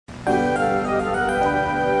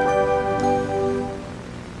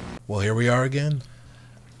Well, here we are again.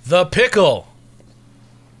 The pickle.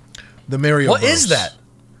 The Mario What Bros. is that?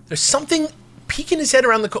 There's something peeking his head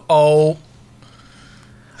around the... Oh.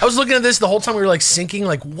 I was looking at this the whole time we were, like, syncing.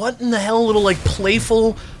 Like, what in the hell little, like,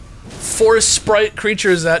 playful forest sprite creature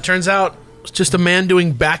is that? Turns out it's just a man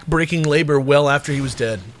doing back-breaking labor well after he was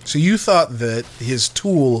dead. So you thought that his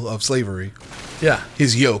tool of slavery, Yeah.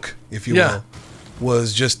 his yoke, if you will,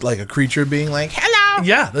 was just like a creature being like, hello!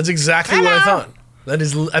 Yeah, that's exactly what I thought. I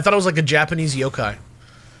thought it was like a Japanese yokai.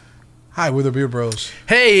 Hi, we're the Beard Bros.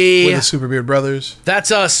 Hey! We're the Super Beard Brothers.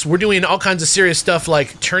 That's us. We're doing all kinds of serious stuff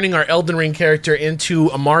like turning our Elden Ring character into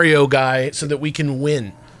a Mario guy so that we can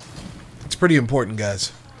win. It's pretty important,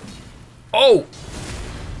 guys. Oh!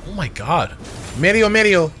 Oh my god.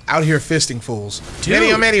 Mario, out here fisting fools.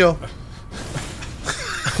 Dude. Mario.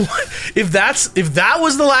 If that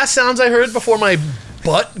was the last sounds I heard before my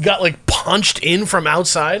butt got like punched in from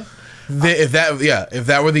outside... If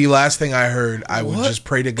that were the last thing I heard, I would just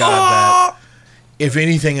pray to God that, if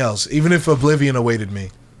anything else, even if oblivion awaited me,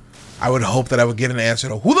 I would hope that I would get an answer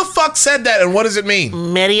to who the fuck said that and what does it mean?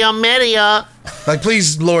 Mario. Like,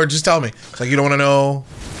 please, Lord, just tell me. It's like, you don't want to know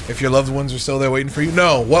if your loved ones are still there waiting for you?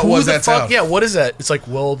 No. What was that sound? Yeah, what is that? It's like,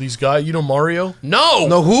 well, these guys, you know Mario? No!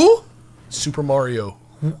 No, who? Super Mario.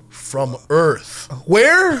 From Earth.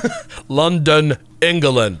 Where? London,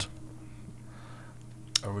 England.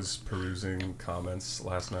 I was perusing comments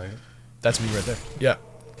last night. That's me right there. Yeah.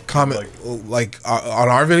 Comment, like on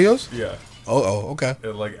our videos? Yeah. Oh, okay.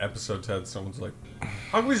 At like episode 10, someone's like,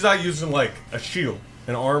 how come he's not using like a shield,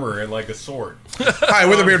 an armor, and like a sword? Hi,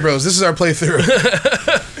 we're the Beard Bros. This is our playthrough.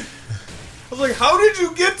 I was like, how did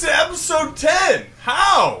you get to episode 10?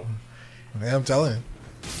 How? Yeah, I'm telling you.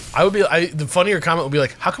 The funnier comment would be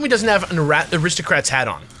like, how come he doesn't have an aristocrat's hat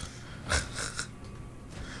on?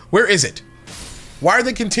 Where is it? Why are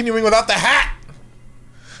they continuing without the hat?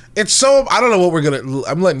 It's so... I don't know what we're going to...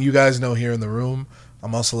 I'm letting you guys know here in the room.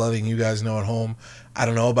 I'm also letting you guys know at home. I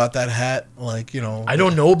don't know about that hat. Like, you know... I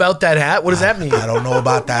don't know about that hat? What does that mean? I don't know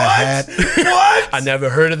about that hat. What? I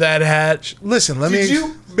never heard of that hat. Listen, let me... Did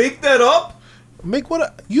you make that up? Make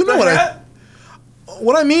what... You know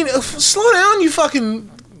what I mean? Slow down, you fucking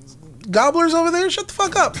gobblers over there. Shut the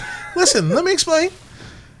fuck up. Listen, let me explain.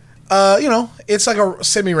 You know, it's like a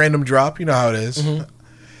semi-random drop. You know how it is.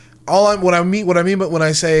 Mm-hmm. What I mean, but when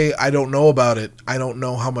I say I don't know about it, I don't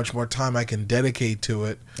know how much more time I can dedicate to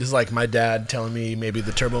it. This is like my dad telling me maybe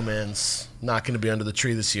the Turbo Man's not going to be under the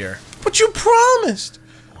tree this year. But you promised.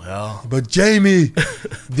 Well, but Jamie,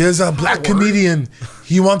 there's a black comedian.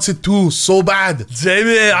 He wants it too, so bad.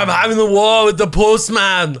 Jamie, I'm having a war with the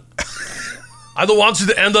postman. I don't want you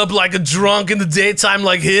to end up like a drunk in the daytime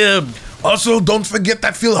like him. Also, don't forget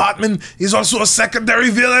that Phil Hartman is also a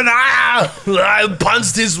secondary villain. I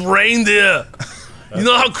punched his reindeer. You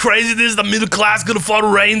know how crazy it is? The middle class could afford a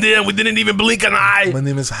reindeer and we didn't even blink an eye. My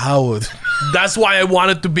name is Howard. That's why I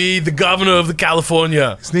wanted to be the governor of the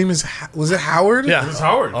California. His name is... Was it Howard? Yeah. It was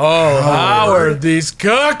Howard. Oh, Howard, these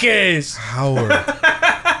cookies. Howard.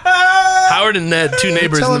 Howard and Ned, two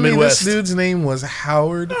neighbors in the Midwest. This dude's name was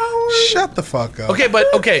Howard. Shut the fuck up.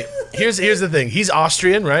 Okay, here's the thing. He's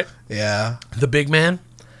Austrian, right? Yeah. The big man.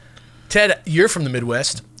 Ted, you're from the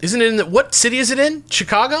Midwest. Isn't it in what city is it in?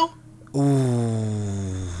 Chicago?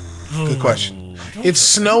 Ooh. Good question. It's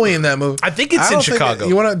snowy in that movie. I think it's in Chicago.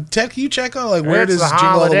 You want to you check on like where does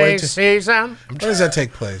Jingle All the Way to season. Where does that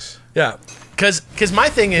take place? Yeah. Cuz my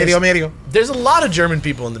thing is Mario. There's a lot of German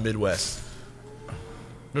people in the Midwest. I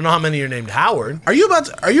don't know how many are named Howard. Are you about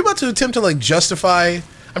to attempt to like justify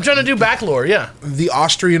I'm trying to do back lore, yeah. the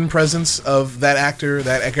Austrian presence of that actor,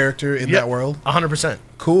 that character in that world? 100%.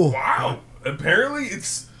 Cool. Wow. Apparently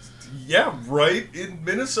it's, yeah, right in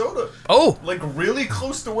Minnesota. Oh. Like really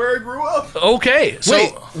close to where I grew up. Okay. So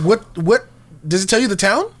wait, what does it tell you the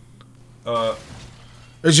town?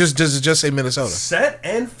 Does it just say Minnesota? Set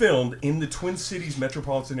and filmed in the Twin Cities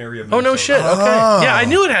metropolitan area of Minnesota. Oh no shit. Okay. Yeah, I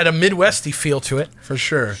knew it had a Midwesty feel to it. For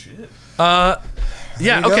sure. Shit.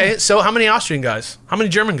 Yeah, okay. So how many Austrian guys? How many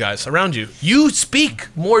German guys around you? You speak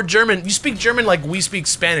more German. You speak German like we speak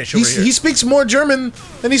Spanish over here. He speaks more German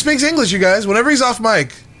than he speaks English, you guys. Whenever he's off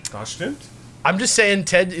mic. Das stimmt. I'm just saying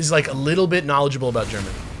Ted is like a little bit knowledgeable about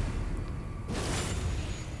German.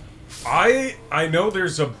 I know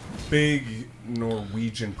there's a big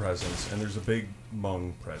Norwegian presence and there's a big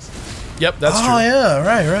Hmong presence. Yep, that's true. Oh yeah,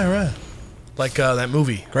 right. Like that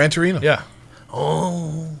movie. Gran Torino. Yeah.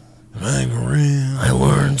 Oh, Gran. I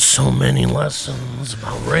learned so many lessons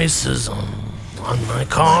about racism on my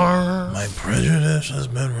car. My prejudice has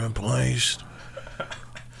been replaced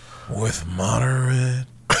with moderate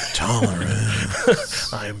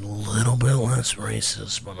tolerance. I'm a little bit less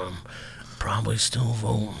racist, but I'm probably still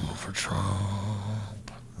voting for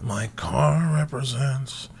Trump. My car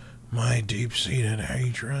represents my deep-seated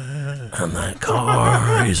hatred. And that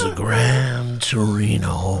car is a Gran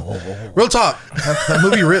Torino. Real talk. That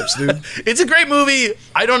movie rips, dude. It's a great movie.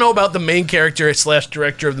 I don't know about the main character /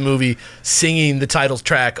 director of the movie singing the title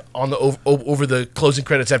track on the over the closing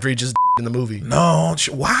credits after he just in the movie. No.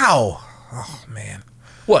 Wow. Oh, man.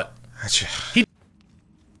 What?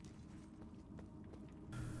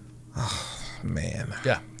 Oh, man.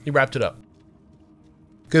 Yeah, he wrapped it up.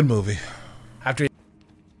 Good movie. After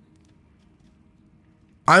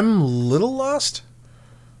I'm a little lost.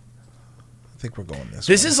 I think we're going this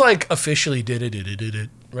way. This is like officially did it,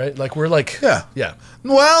 right? Like we're like Yeah.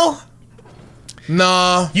 Well,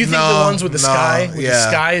 no. You think the ones with the sky? With yeah. the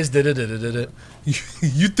sky is did it.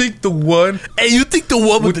 You think the one? Hey, you think the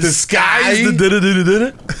one with the sky is the did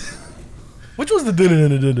it? Which one's the did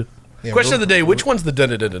it? Yeah, Question of the day: which one's the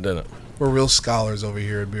did it? We're real scholars over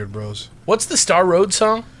here at Beard Bros. What's the Star Road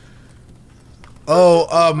song? Oh,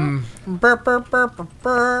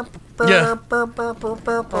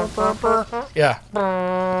 Yeah.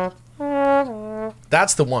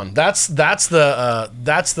 That's the one. That's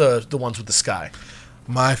the ones with the sky.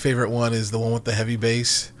 My favorite one is the one with the heavy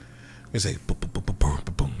bass. It's like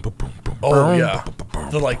Oh yeah.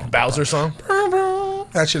 The like Bowser song.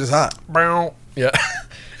 that shit is hot. Yeah.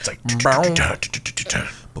 It's like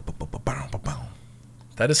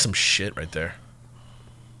that is some shit right there.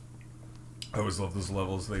 I always love those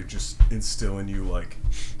levels. They just instill in you, like,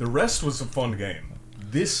 the rest was a fun game.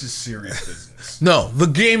 This is serious business. No, the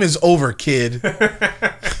game is over, kid.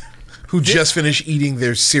 Who just finished eating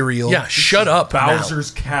their cereal. Yeah, shut up.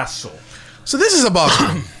 Bowser's Castle. So this is a boss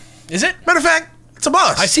game. Is it? Matter of fact, it's a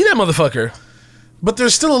boss. I see that motherfucker. But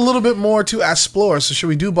there's still a little bit more to explore. So should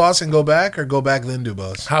we do boss and go back, or go back then do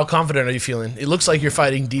boss? How confident are you feeling? It looks like you're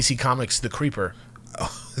fighting DC Comics, the Creeper.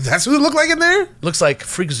 Oh, that's what it looked like in there? Looks like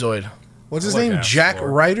Freakazoid. What's his I like name? that Jack floor.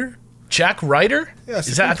 Ryder? Jack Ryder? Yeah, it's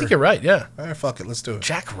Is the that? I Creeper. think you're right. Yeah. All right, fuck it. Let's do it.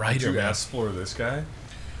 Jack Did Ryder. you Man. explore this guy?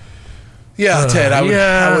 Yeah, Ted, I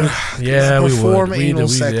would perform anal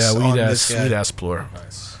sex on this guy. We'd explore.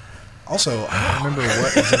 Nice. Also, I don't remember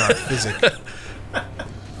what is in our physics.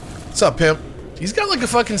 What's up, pimp? He's got like a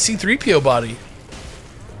fucking C-3PO body.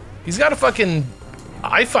 He's got a fucking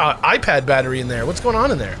iPad battery in there. What's going on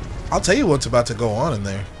in there? I'll tell you what's about to go on in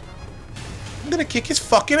there. I'm gonna kick his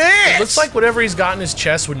fucking ass. It looks like whatever he's got in his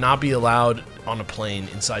chest would not be allowed on a plane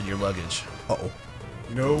inside your luggage. Uh-oh.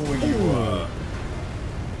 You know when you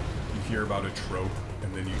hear about a trope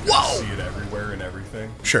and then you see it everywhere and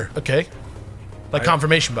everything? Sure. Okay. Like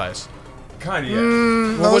confirmation bias. Kind of, yeah.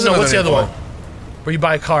 Well, wasn't no, what's the other another one? Where you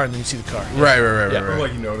buy a car and then you see the car. Right. Yeah. Or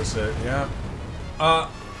like you notice it, yeah.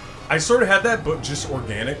 I sort of had that, but just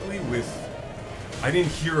organically with... I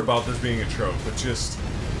didn't hear about this being a trope, but just...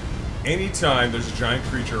 Anytime there's a giant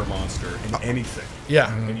creature or monster in anything,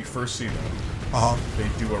 Yeah. and you first see them, Uh-huh. they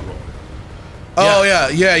do a roll. Oh, yeah.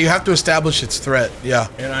 You have to establish its threat. Yeah.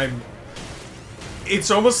 And it's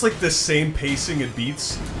almost like the same pacing it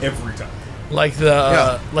beats every time. Like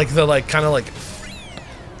the kind of like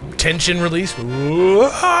tension release. And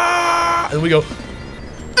we go,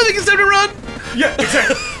 I think it's time to run. Yeah,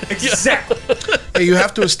 exactly. Exactly. Hey, you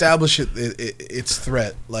have to establish its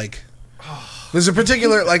threat. Like, there's a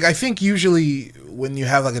particular, like, I think usually when you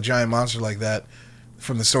have like a giant monster like that,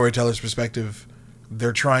 from the storyteller's perspective,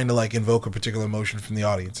 they're trying to like invoke a particular emotion from the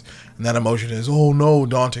audience, and that emotion is, oh no,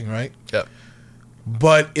 daunting, right? Yep.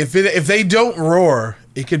 But if they don't roar,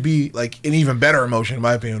 it could be like an even better emotion, in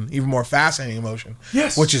my opinion, even more fascinating emotion.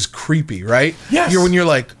 Yes. Which is creepy, right? Yes. When you're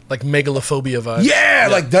like, Megalophobia vibe. yeah,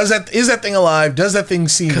 like is that thing alive? Does that thing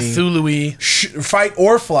see me? Cthulhu-y. Fight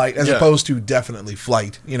or flight, as Yeah. opposed to definitely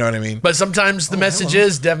flight. You know what I mean? But sometimes the message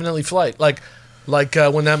is definitely flight. Like when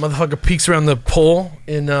that motherfucker peeks around the pole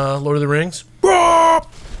in Lord of the Rings. You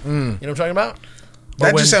know what I'm talking about?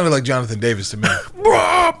 that just sounded like Jonathan Davis to me.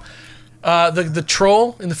 The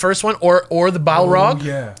troll in the first one, or the Balrog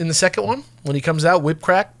yeah. in the second one, when he comes out, whip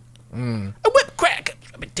crack. A whip crack,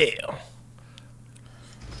 let me tell.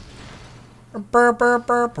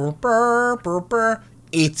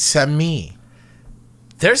 It's a me.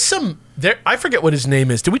 There's some there. I forget what his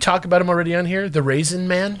name is. Did we talk about him already on here? The Raisin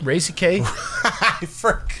Man, Raisin K.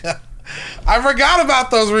 I forgot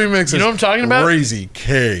about those remixes. You know what I'm talking about? Crazy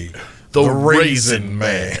K, The Raisin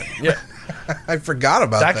Man. Yeah. I forgot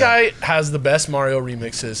about That guy has the best Mario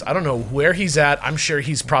remixes. I don't know where he's at. I'm sure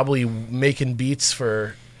he's probably making beats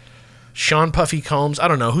for Shawn Puffy Combs. I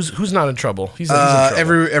don't know who's not in trouble. He's in trouble.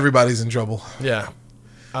 Everybody's in trouble. Yeah,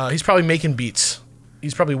 he's probably making beats.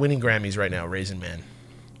 He's probably winning Grammys right now, Raisin Man.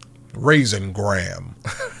 Raisin Graham.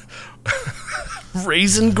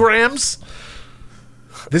 Raisin Grams?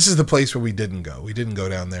 This is the place where we didn't go. We didn't go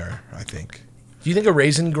down there, I think. Do you think a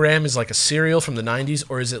Raisin Gram is like a cereal from the 90s,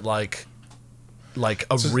 or is it like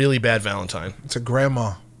a really bad Valentine? It's a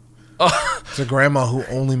grandma. Oh. It's a grandma who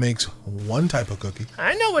only makes one type of cookie.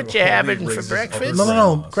 I know what you're having for breakfast.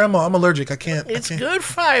 No. Grandma, I'm allergic. I can't. It's good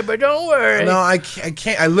fiber, don't worry. No, I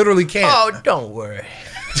can't. I literally can't. Oh, don't worry.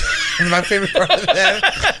 My favorite part of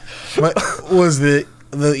that was the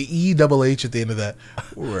EHH at the end of that.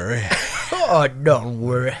 Worry. Oh, don't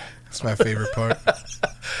worry. That's my favorite part.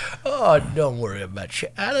 Oh, don't worry about your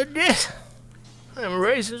allergies. Them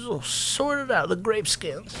raisins will sort it out, the grape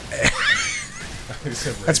skins.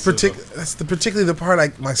 That's particularly the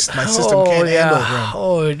part my system can't handle. Grandma.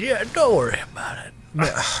 Oh, yeah, don't worry about it.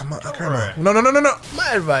 Grandma. No.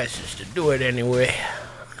 My advice is to do it anyway.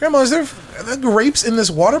 Grandma, are there grapes in this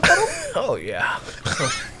water puddle? Oh, yeah.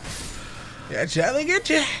 Yeah, Charlie, get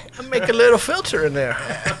you. I make a little filter in there.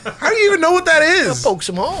 How do you even know what that I'll is? poke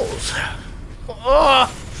some holes.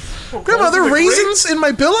 Oh, Grandma, are there raisins in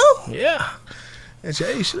my pillow? yeah. That's how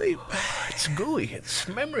you sleep. It's gooey. It's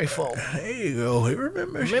memory foam. There you go. He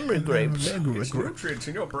remembers. Memory grapes. It's nutrients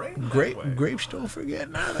in your brain. Grapes don't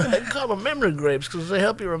forget nada. They call them memory grapes because they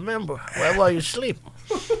help you remember while you sleep.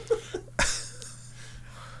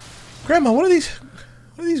 Grandma, what are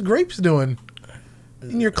these grapes doing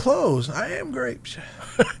in your clothes? I am grapes.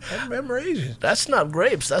 I'm raisins. That's not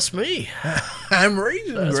grapes. That's me. I'm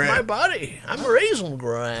raisin That's Graham. my body. I'm Raisin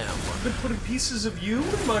Graham. I've been putting pieces of you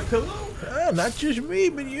in my pillow. Not just me,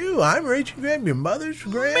 but you. I'm Raisin Graham. Your mother's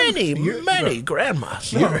Graham. Many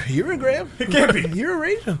grandmas. You're a Graham. It can't be. You're a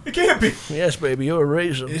raisin. It can't be. Yes, baby. You're a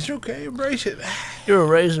raisin. It's okay. Embrace it. You're a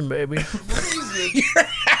raisin, baby.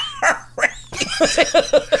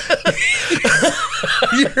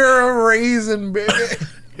 You're a raisin, baby.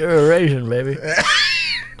 You're a raisin, baby.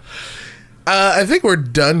 I think we're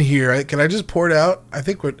done here. Can I just pour it out? I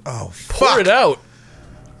think we're... Oh, fuck. Pour it out.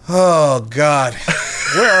 Oh, God.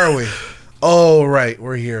 Where are we? Oh, right.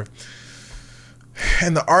 We're here.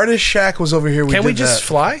 And the artist shack was over here. Can we just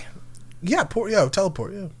fly? Yeah,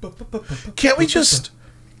 teleport, yeah. Can't we just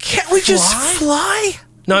fly?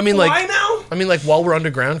 No, I mean Why now? while we're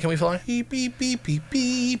underground, can we fly? Beep, beep, beep, beep,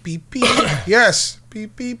 beep, beep, beep. Yes.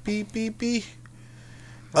 Beep, beep, beep, beep, beep.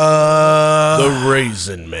 The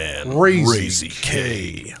Raisin Man. Raisin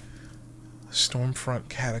K. Stormfront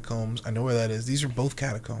Catacombs. I know where that is. These are both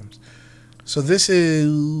catacombs. So this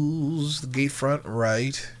is the gate front,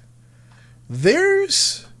 right?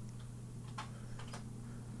 There's...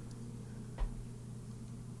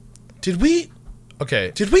 Did we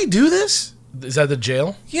do this? Is that the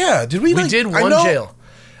jail? Yeah. Did we? We did one jail.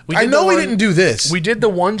 I know we didn't do this. We did the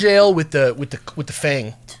one jail with the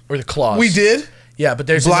fang or the claws. We did. Yeah, but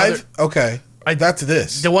there's Blythe. another, Okay. That's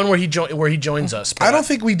this. the one where he joins us. I don't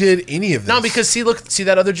think we did any of this. No, because see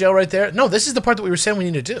that other jail right there? No, this is the part that we were saying we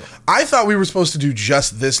need to do. I thought we were supposed to do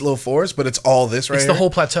just this little forest, but it's all this right It's here. the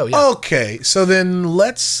whole plateau, yeah. Okay, so then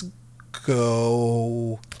let's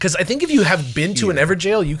go. Because I think if you have been to an Ever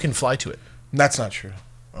jail, you can fly to it. That's not true.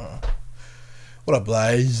 What up,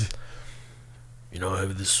 Blythe? You know how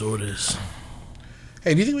heavy this sword is.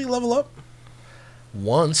 Hey, do you think we can level up?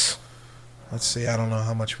 Once. Let's see. I don't know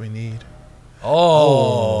how much we need.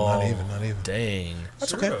 Oh, Not even. dang.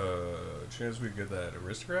 That's Is there okay. a chance we get that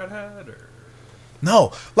aristocrat hat? Or?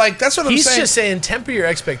 No, like that's what I'm He's saying. just saying temper your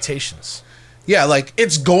expectations. Yeah, like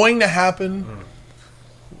it's going to happen.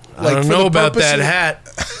 I don't for know the about purposes- that hat.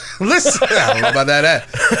 Listen, I don't know about that.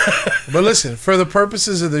 But listen, for the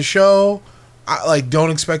purposes of the show,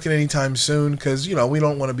 don't expect it anytime soon because we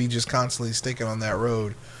don't want to be just constantly sticking on that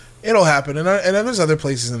road. It'll happen, and then there's other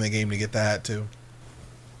places in the game to get the hat too.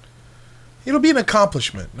 It'll be an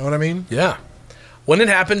accomplishment. Know what I mean? Yeah. When it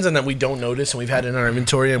happens and then we don't notice and we've had it in our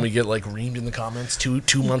inventory and we get like reamed in the comments 2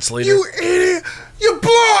 months later. You idiot! You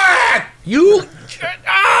blew it! You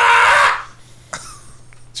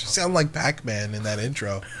You sound like Pac-Man in that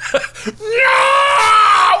intro.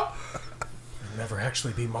 No! You'll never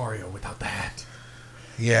actually be Mario without the hat.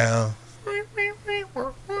 Yeah.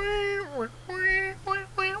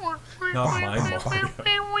 Not my Mario.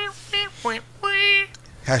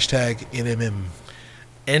 Hashtag NMM.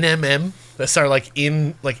 NMM. That's our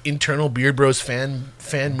internal Beard Bros fan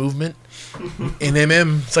movement.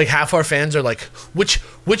 NMM. It's like half our fans are like, which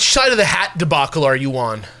side of the hat debacle are you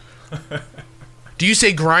on? Do you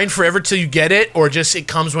say grind forever till you get it, or just it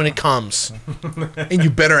comes when it comes? And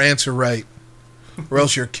you better answer right, or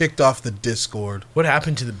else you're kicked off the Discord. What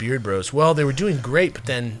happened to the Beard Bros? Well, they were doing great, but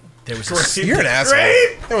then There was You're an asshole.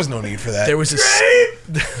 Grape! There was no need for that. there was a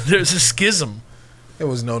there's a schism. There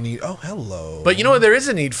was no need. Oh, hello. But you know what there is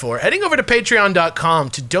a need for? Heading over to patreon.com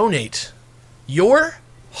to donate your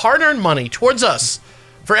hard-earned money towards us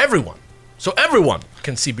for everyone. So everyone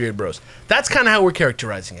can see Beard Bros. That's kind of how we're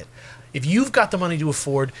characterizing it. If you've got the money to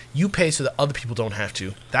afford, you pay so that other people don't have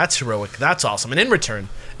to. That's heroic. That's awesome. And in return,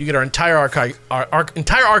 you get our entire archive, our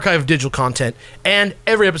entire archive of digital content and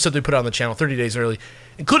every episode that we put out on the channel 30 days early,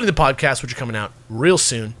 including the podcast, which are coming out real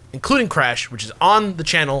soon, including Crash, which is on the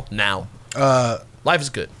channel now. Life is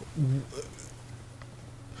good.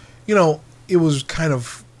 You know, it was kind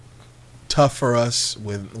of tough for us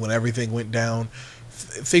when everything went down.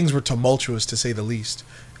 Things were tumultuous, to say the least.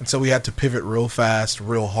 And so we had to pivot real fast,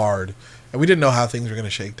 real hard. And we didn't know how things were going to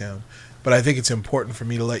shake down. But I think it's important for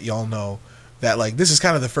me to let y'all know that, like, this is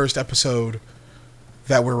kind of the first episode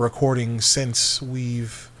that we're recording since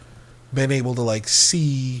we've been able to, like,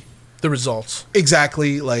 see The results.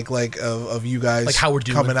 exactly, of you guys, Like how we're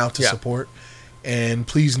doing. coming out to Yeah. support. And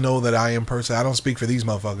please know that I am I don't speak for these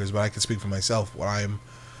motherfuckers, but I can speak for myself. I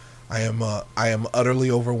am utterly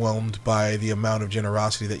overwhelmed by the amount of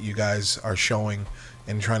generosity that you guys are showing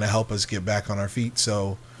and trying to help us get back on our feet.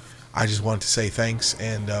 So I just wanted to say thanks.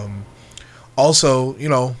 And also,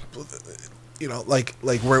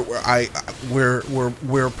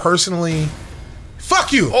 we're personally,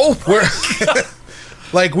 fuck you. Oh, We're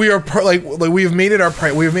like we have made it our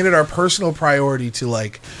personal priority to,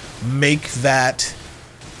 like, make that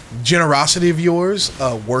generosity of yours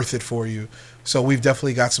worth it for you. So we've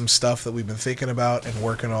definitely got some stuff that we've been thinking about and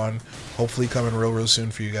working on, hopefully coming real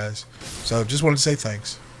soon for you guys. So just wanted to say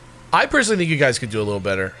thanks. I personally think you guys could do a little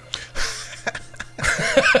better.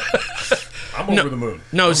 I'm over the moon.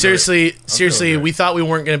 No, I'm seriously, good. we thought we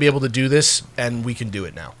weren't going to be able to do this, and we can do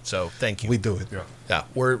it now. So thank you. We do it. Yeah. Yeah,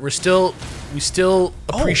 we still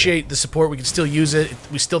appreciate the support. We can still use it.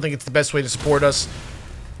 We still think it's the best way to support us.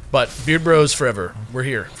 But Beard Bros forever. We're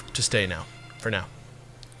here to stay now. For now.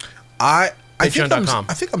 I think Patreon.com.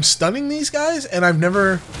 I think I'm stunning these guys, and I've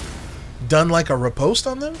never done, like, a repost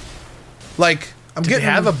on them. Like, I'm Do getting.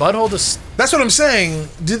 they have a butthole to... That's what I'm saying.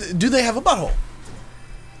 Do they have a butthole?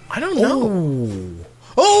 I don't know.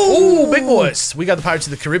 Oh, Ooh, big boys. We got the Pirates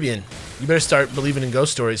of the Caribbean. You better start believing in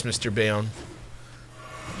ghost stories, Mr. Bayonne.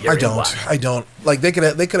 I don't. Like, they could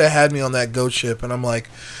have had me on that goat ship, and I'm like,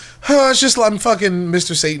 it's just I'm fucking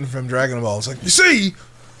Mr. Satan from Dragon Ball. It's like, you see.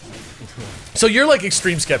 So you're like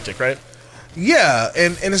extreme skeptic, right? Yeah,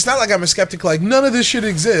 and it's not like I'm a skeptic, like, none of this shit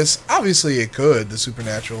exists. Obviously it could, the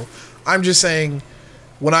supernatural. I'm just saying,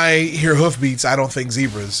 when I hear hoofbeats, I don't think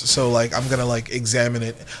zebras. So, like, I'm gonna, like, examine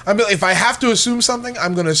it. If I have to assume something,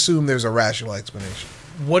 I'm gonna assume there's a rational explanation.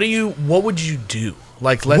 What would you do?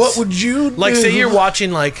 Like, What would you Like, do? say you're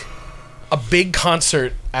watching, like, a big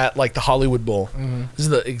concert at, like, the Hollywood Bowl. Mm-hmm. This is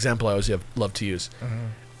the example I always love to use.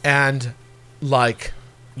 And, like,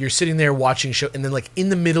 you're sitting there watching a show, and then, like, in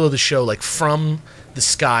the middle of the show, like, from the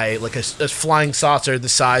sky, like a flying saucer the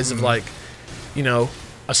size of, like,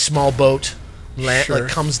 a small boat Sure. like,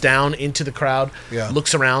 comes down into the crowd, Yeah.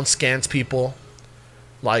 looks around, scans people.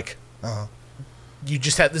 Like, you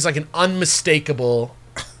just have, there's, like, an unmistakable,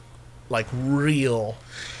 like, real...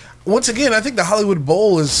 Once again, I think the Hollywood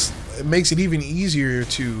Bowl it makes it even easier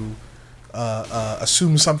to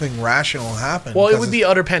assume something rational happened. Well, it 'cause would be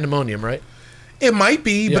utter pandemonium, right? It might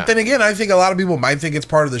be, Yeah. but then again, I think a lot of people might think it's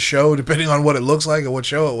part of the show, depending on what it looks like and what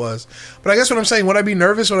show it was. But I guess what I'm saying, would I be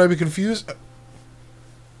nervous? Would I be confused?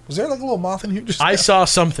 Was there, like, a little moth in here? I saw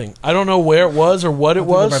something. I don't know where it was or what it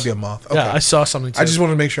was. There might be a moth. Okay. Yeah, I saw something too. I just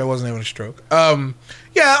wanted to make sure I wasn't having a stroke.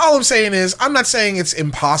 Yeah, all I'm saying is, I'm not saying it's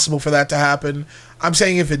impossible for that to happen. I'm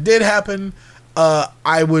saying if it did happen,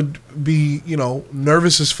 I would be,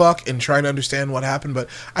 nervous as fuck and trying to understand what happened. But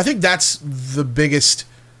I think that's the biggest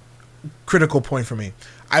critical point for me.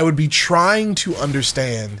 I would be trying to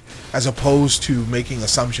understand as opposed to making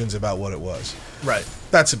assumptions about what it was. Right.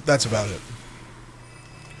 That's about it.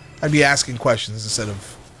 I'd be asking questions instead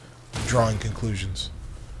of drawing conclusions.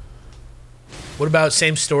 What about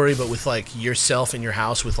same story, but with, like, yourself in your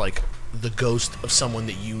house with, like, the ghost of someone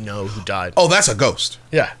that you know who died? Oh, that's a ghost.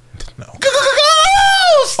 Yeah. No.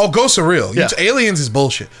 Ghosts! Oh, ghosts are real. Yeah. Aliens is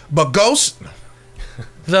bullshit. But ghosts...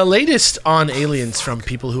 The latest on aliens from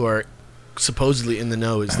people who are supposedly in the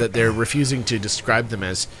know is that they're refusing to describe them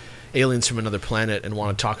as aliens from another planet and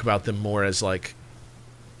want to talk about them more as, like,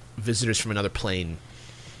 visitors from another plane.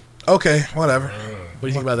 Okay, whatever. What do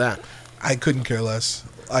you think about that? I couldn't care less.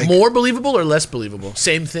 Like, More believable or less believable?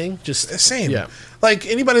 Same thing? Just same. Yeah. Like,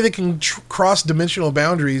 anybody that can cross dimensional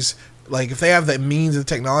boundaries Like, if they have the means and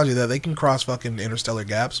technology that they can cross fucking interstellar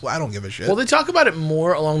gaps, well, I don't give a shit. Well, they talk about it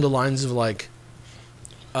more along the lines of like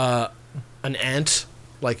an ant.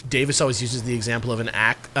 Like Davis always uses the example of an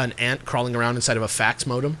ant crawling around inside of a fax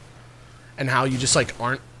modem, and how you just like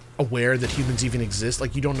aren't aware that humans even exist.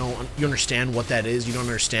 Like you don't know, you understand what that is. You don't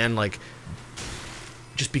understand like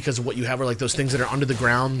just because of what you have, or like those things that are under the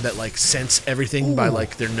ground that like sense everything by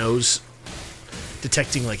like their nose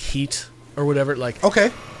detecting like heat or whatever. Like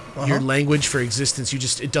okay. Your language for existence,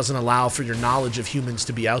 it doesn't allow for your knowledge of humans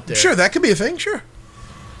to be out there. Sure, that could be a thing. Sure,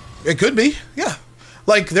 it could be. Yeah,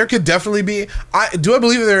 like there could definitely be. Do I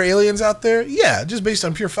believe that there are aliens out there? Yeah, just based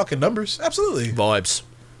on pure fucking numbers. Absolutely. Vibes.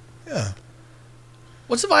 Yeah.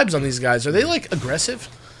 What's the vibes on these guys? Are they like aggressive?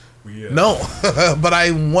 No, but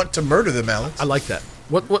I want to murder them, Alex. I like that.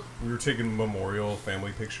 What? We were taking memorial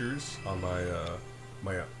family pictures on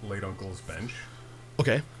my late uncle's bench.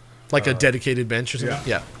 Okay. Like a dedicated bench or something?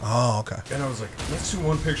 Yeah. Oh, okay. And I was like, let's do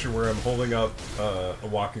one picture where I'm holding up a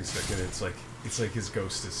walking stick, and it's like his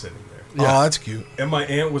ghost is sitting there. Yeah. Oh, that's cute. And my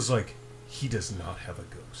aunt was like, he does not have a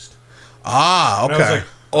ghost. Ah, okay. And I was like,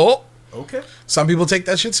 oh, okay. Some people take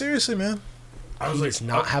that shit seriously, man. I was he like, does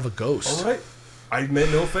not have a ghost. all right. I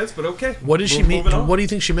meant no offense, but okay. What did she mean? What do you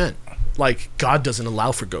think she meant? Like God doesn't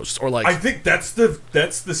allow for ghosts, or like I think that's the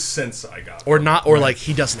sense I got. or not, or like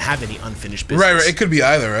he doesn't have any unfinished business. Right. It could be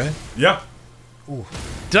either, right? Yeah. Ooh.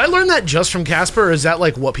 Did I learn that just from Casper, or is that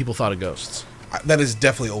like what people thought of ghosts? That is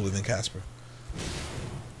definitely older than Casper.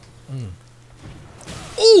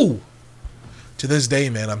 Ooh. To this day,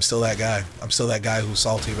 man, I'm still that guy. I'm still that guy who's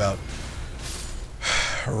salty about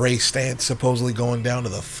Ray Stantz supposedly going down to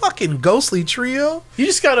the fucking ghostly trio. You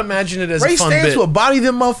just gotta imagine it as Ray a fun Stantz bit. will body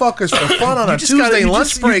them motherfuckers for fun on a Tuesday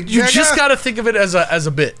lunch break. You just gotta think of it as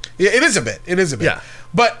a bit. Yeah, it is a bit. It is a bit. Yeah.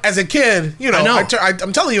 But as a kid, you know, I know.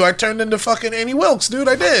 I'm telling you, I turned into fucking Annie Wilkes, dude.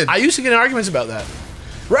 I did. I used to get in arguments about that.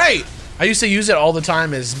 Right. I used to use it all the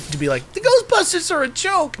time as to be like, the Ghostbusters are a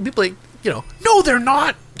joke. And people like, no, they're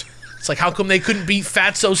not. It's like, how come they couldn't be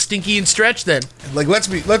Fatso, Stinky, and Stretch then? Like, let's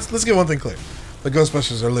get one thing clear. The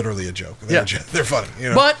Ghostbusters are literally a joke. They're they're funny. You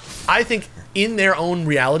know? But I think in their own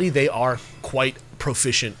reality, they are quite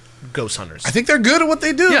proficient ghost hunters. I think they're good at what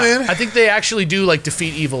they do, man. I think they actually do like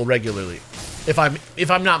defeat evil regularly. If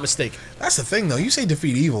I'm not mistaken. That's the thing, though. You say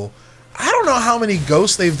defeat evil. I don't know how many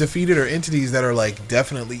ghosts they've defeated or entities that are like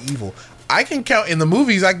definitely evil. I can count in the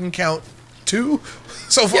movies. I can count 2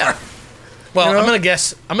 so far. Yeah. Well, You know? I'm gonna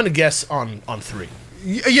guess on 3.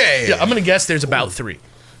 Yeah. I'm gonna guess there's about 3.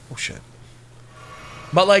 Oh shit.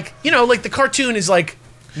 But like like the cartoon is like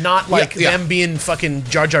not like Yeah. them being fucking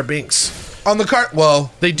Jar Jar Binks. On the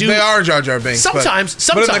well, They do- They are Jar Jar Binks. Sometimes.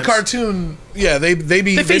 But in the cartoon, yeah, they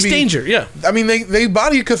They face danger. Yeah, I mean, they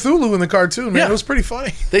body Cthulhu in the cartoon, man. Yeah. It was pretty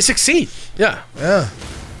funny. they succeed. Yeah, Yeah.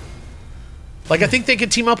 like I think they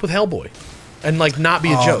could team up with Hellboy, and like not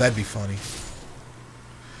be a joke. That'd be funny.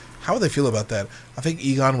 How would they feel about that? I think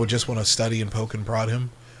Egon would just want to study and poke and prod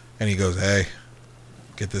him, and he goes, "Hey,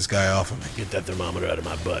 get this guy off of me." Get that thermometer out of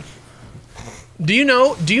my butt. Do you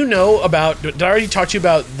know about? Did I already talk to you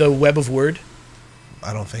about the Web of Word?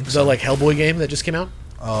 I don't think The so. like Hellboy game that just came out.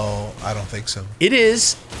 Oh, I don't think so. It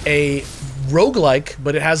is a roguelike,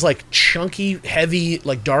 but it has like chunky, heavy,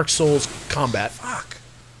 like Dark Souls combat. Fuck.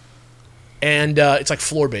 And it's like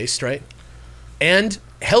floor based, right? And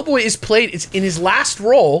Hellboy is played. It's in his last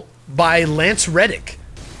role by Lance Reddick.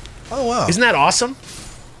 Oh wow. Isn't that awesome?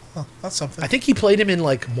 Oh, that's something. I think he played him in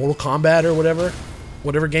like Mortal Kombat or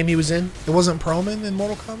whatever game he was in. It wasn't Perlman in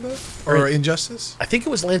Mortal Kombat or Injustice. I think it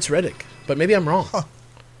was Lance Reddick, but maybe I'm wrong. Huh.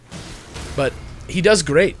 But he does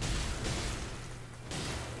great.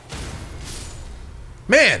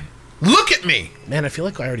 Man, look at me. Man, I feel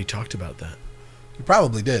like I already talked about that. You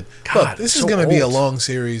probably did. God, Look, this is so going to be a old. long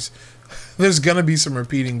series. There's going to be some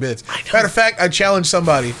repeating bits. I know. Matter of fact, I challenge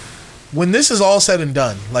somebody. When this is all said and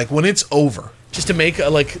done, like when it's over, Just to make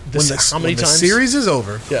like when this, how many when times? the series is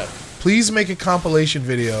over, Yeah. please make a compilation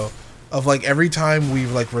video of like every time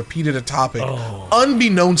we've like repeated a topic, Oh.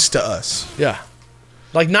 unbeknownst to us. Yeah.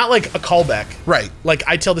 Like not like a callback. Right. Like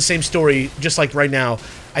I tell the same story just like right now.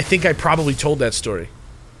 I think I probably told that story.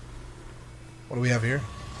 What do we have here?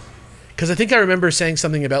 Because I think I remember saying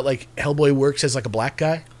something about like Hellboy works as like a black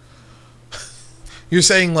guy. You're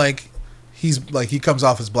saying like he's like he comes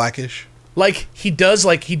off as blackish. Like he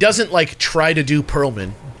doesn't like try to do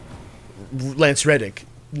Perlman, Lance Reddick.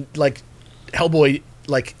 Like Hellboy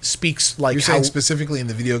like speaks like You're how, saying specifically in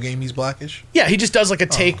the video game he's blackish. yeah, he just does like a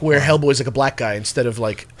take where Hellboy's like a black guy instead of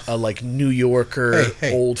like a like New Yorker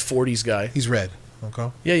Hey. old 40s guy. He's red. Okay.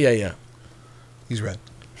 Yeah. He's red.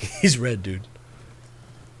 He's red, dude.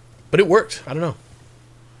 But it worked. I don't know.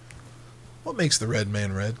 What makes the red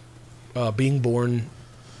man red? Being born.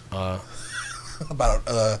 About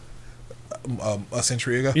a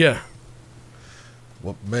century ago? Yeah.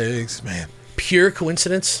 What makes... Man. Pure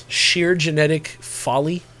coincidence? Sheer genetic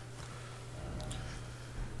folly?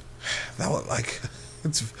 That was like...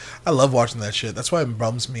 I love watching that shit. That's why it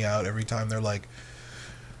bums me out every time they're like,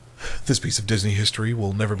 this piece of Disney history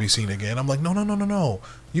will never be seen again. I'm like, no.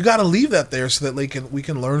 You got to leave that there so that we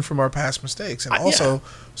can learn from our past mistakes, and also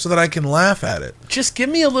so that I can laugh at it. Just give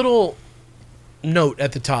me a little note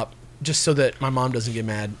at the top, just so that my mom doesn't get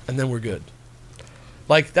mad, and then we're good.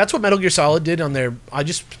 Like, that's what Metal Gear Solid did on their... I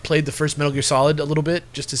just played the first Metal Gear Solid a little bit,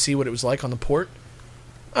 just to see what it was like on the port.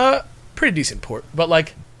 Pretty decent port, but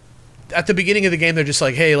like... At the beginning of the game, they're just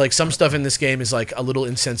like, hey, like, some stuff in this game is, like, a little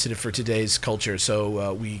insensitive for today's culture,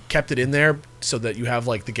 so we kept it in there so that you have,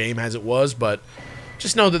 like, the game as it was, but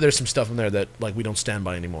just know that there's some stuff in there that, like, we don't stand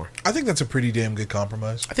by anymore. I think that's a pretty damn good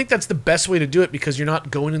compromise. I think that's the best way to do it, because you're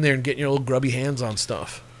not going in there and getting your little grubby hands on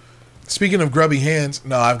stuff. Speaking of grubby hands,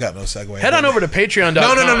 no, I've got no segue. Head on over to Patreon.com.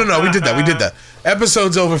 No, we did that.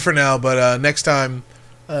 Episode's over for now, but next time,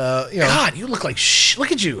 God, you look like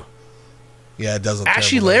look at you. Yeah, it does look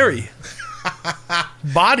Ashy terrible. Larry.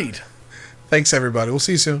 Bodied. Thanks, everybody. We'll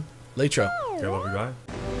see you soon. Latro. Okay, love you, bye.